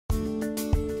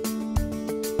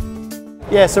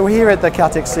Yeah, so we're here at the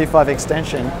Caltex C5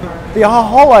 extension. The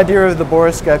whole idea of the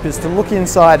Borescope is to look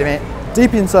inside,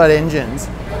 deep inside engines,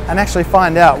 and actually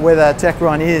find out whether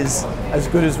Techron is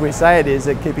as good as we say it is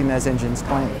at keeping those engines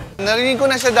clean. Narinig ko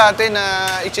na siya dati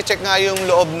na i-check nga yung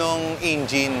loob ng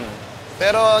engine.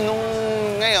 Pero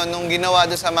nung ginawa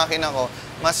doon sa makina ko,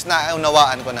 mas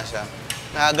naunawaan ko na siya.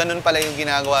 Na ganun pala yung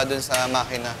ginagawa doon sa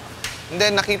makina. And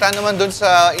then nakita naman doon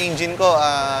sa engine ko,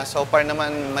 so far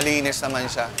naman malinis naman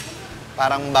siya.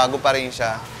 Parang bago pa rin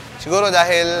siya. Siguro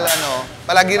dahil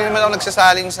palagi rin naman ako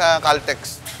nagsasaling sa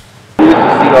Caltex.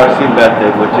 CRC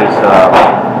method, which is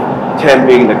 10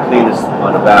 being the cleanest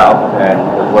on the valve, and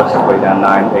it works its way down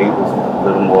 9, 8 is a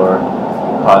little more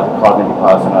carbon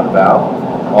deposit on the valve,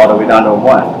 all the way down to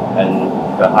 1. And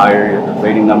the higher the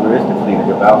rating number is, the cleaner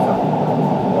your valve sound.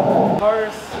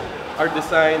 Cars are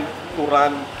designed to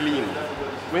run clean.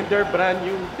 When they're brand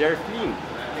new, they're clean.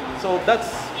 So that's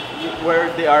where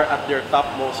they are at their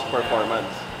topmost performance.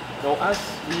 Now, as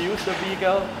we use the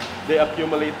vehicle, they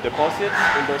accumulate deposits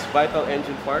in those vital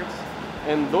engine parts,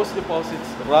 and those deposits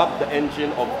rob the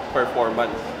engine of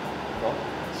performance. No?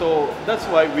 So that's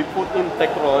why we put in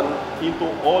Techron into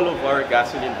all of our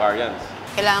gasoline variants.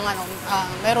 Kailangan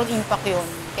meron impact yun.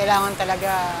 Kailangan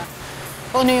talaga,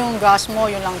 kung ano yung gas mo,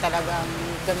 yun lang talaga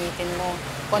gamitin mo.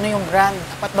 Kung ano yung brand,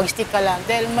 dapat mag-stick ka lang.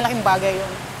 Dahil malaking bagay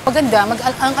yun. Maganda,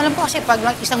 alam ko kasi pag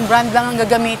isang brand lang ang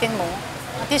gagamitin mo,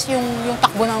 at least yung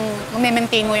takbo ng,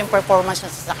 maintain mo yung performance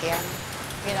ng sasakyan.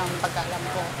 Yun ang pagkaalam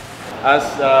ko. As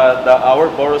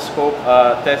our Borescope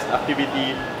test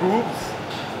activity proves,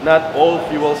 not all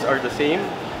fuels are the same.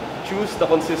 Choose the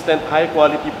consistent,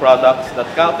 high-quality products that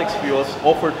Caltex Fuels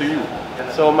offer to you.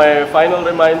 So my final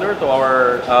reminder to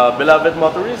our beloved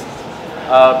motorists,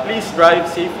 please drive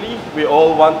safely. We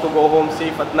all want to go home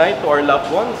safe at night to our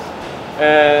loved ones.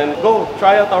 And go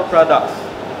try out our products,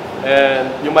 and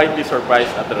you might be surprised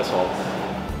at the results.